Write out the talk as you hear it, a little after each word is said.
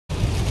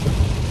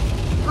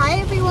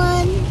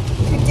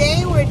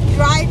today we're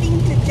driving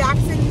to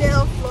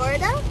Jacksonville,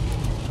 Florida,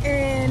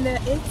 and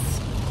it's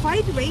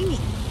quite rainy.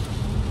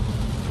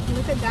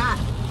 Look at that.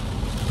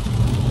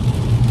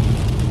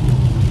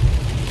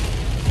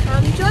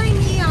 Come join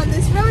me on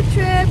this road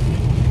trip.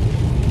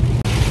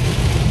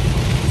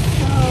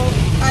 So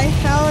I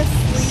fell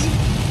asleep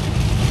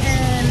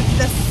and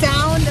the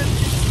sound of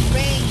this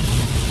rain.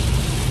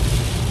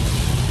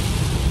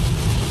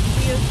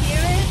 Do you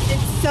hear it?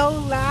 It's so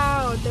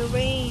loud, the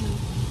rain.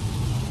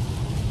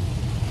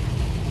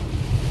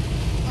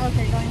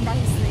 Okay, going back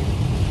to sleep.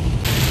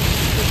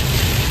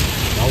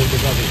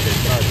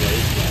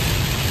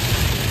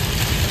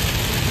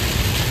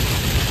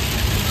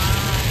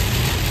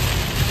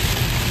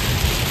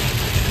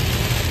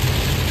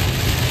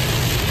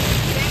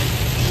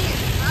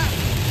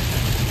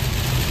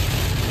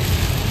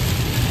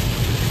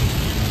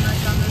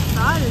 Like on the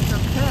side it's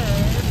okay,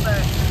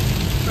 but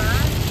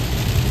front,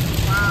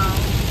 wow.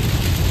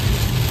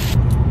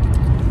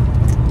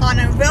 On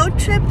a road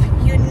trip,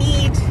 you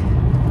need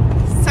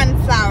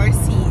sunflower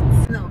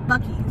seeds. No,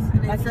 Buc-ee's.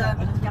 And it's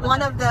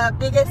one of the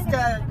biggest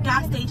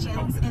gas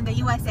stations in the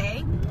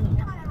USA.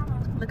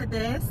 Look at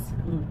this.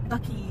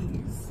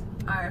 Buc-ee's.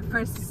 Our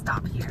first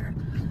stop here.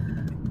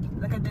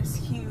 Look at this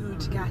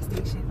huge gas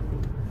station.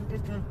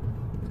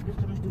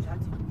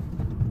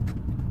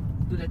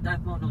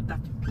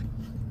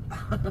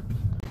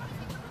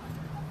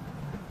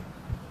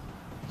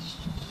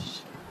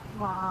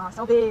 Wow,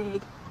 so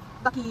big.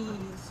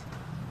 Buc-ee's.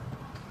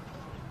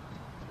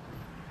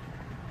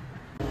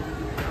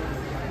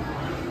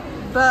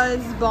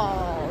 Buzz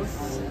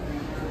balls.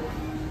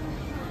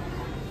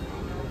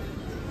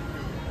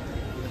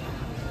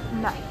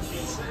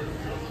 Nice.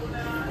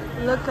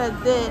 Look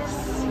at this.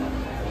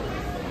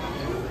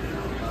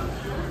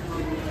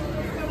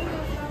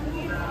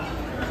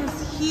 This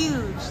is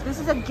huge. This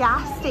is a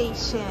gas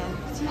station.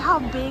 See how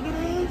big it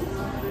is?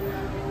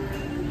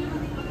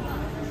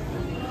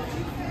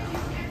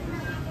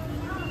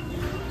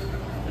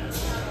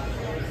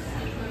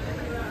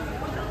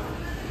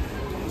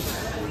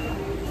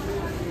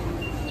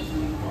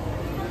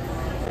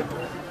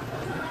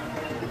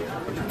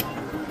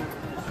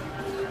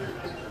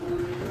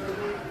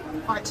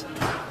 Art.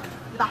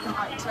 Bathroom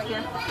art right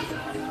here.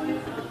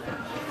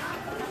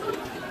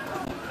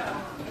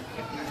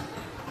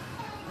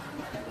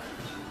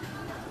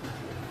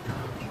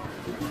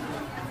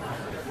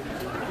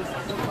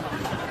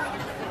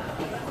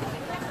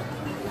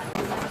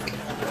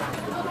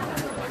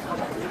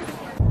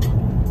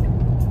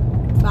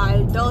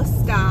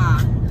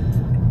 Baldoska.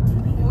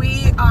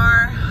 We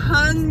are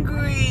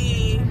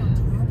hungry.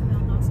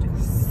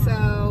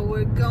 So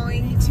we're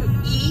going to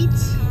eat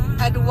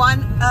at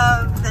one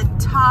of the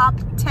top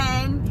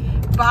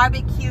 10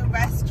 barbecue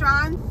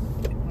restaurants.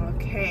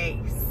 Okay,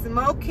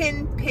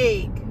 Smokin'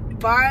 Pig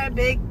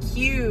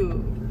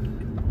Barbecue.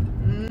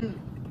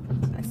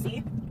 Let's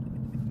see.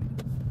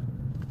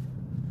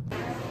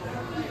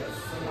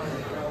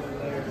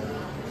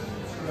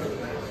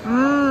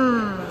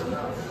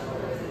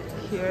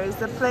 Here's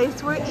the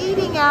place we're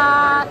eating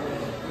at.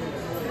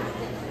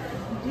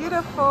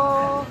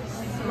 Beautiful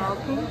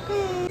Smokin'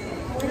 Pig.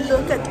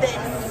 Look at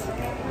this.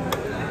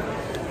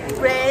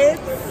 Ribs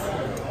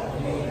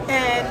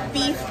and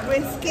beef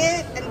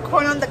brisket and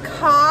corn on the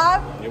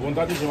cob. It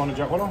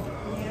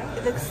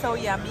looks so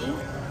yummy.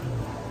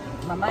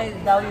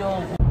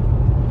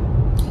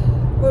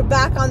 We're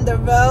back on the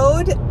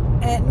road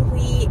and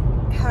we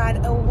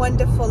had a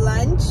wonderful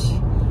lunch.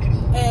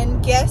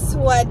 And guess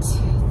what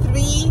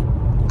 3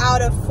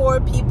 out of 4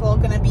 people are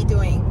gonna be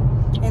doing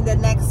in the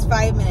next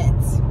 5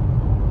 minutes?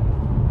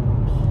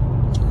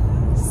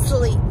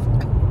 Sleep.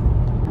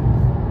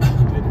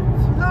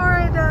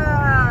 Florida.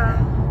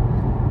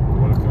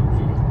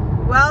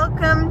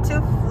 Welcome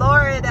to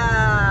Florida.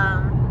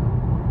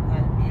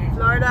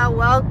 Florida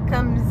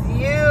welcomes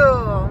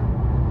you.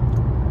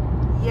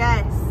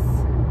 Yes.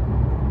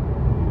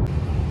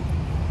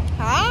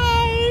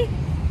 Hi.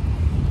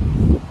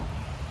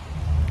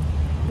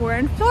 We're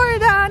in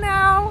Florida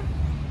now.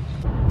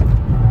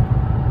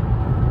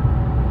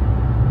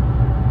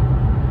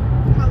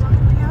 How long do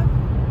we have?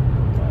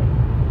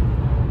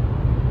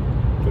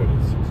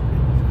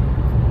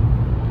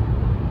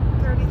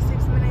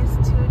 36 minutes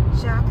to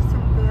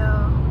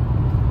Jacksonville.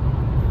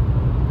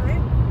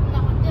 Right?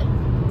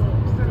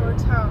 To the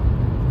hotel.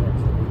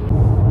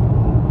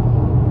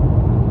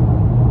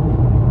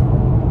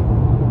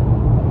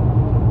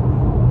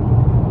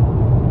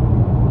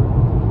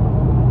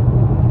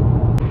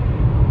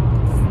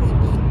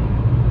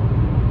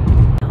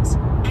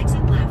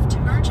 Exit left to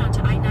merge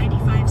onto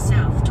I-95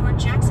 south toward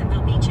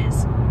Jacksonville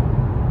beaches.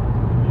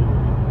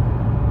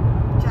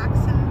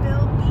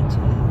 Jacksonville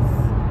beaches.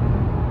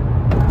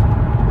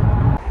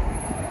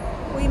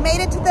 We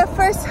made it to the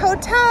first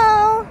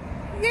hotel.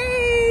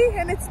 Yay!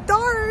 And it's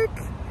dark.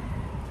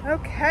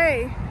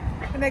 Okay.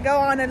 I'm gonna go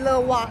on a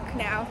little walk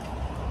now.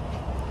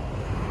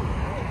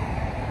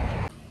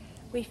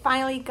 We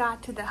finally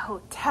got to the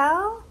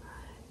hotel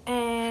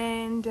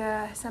and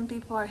some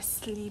people are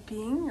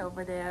sleeping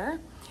over there.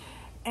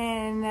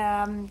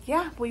 And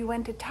yeah, we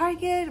went to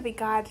Target. We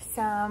got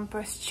some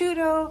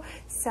prosciutto,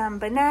 some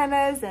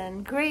bananas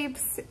and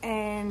grapes,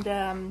 and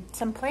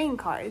some playing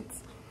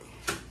cards.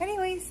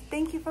 Anyways,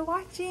 thank you for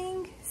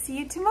watching. See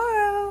you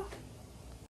tomorrow.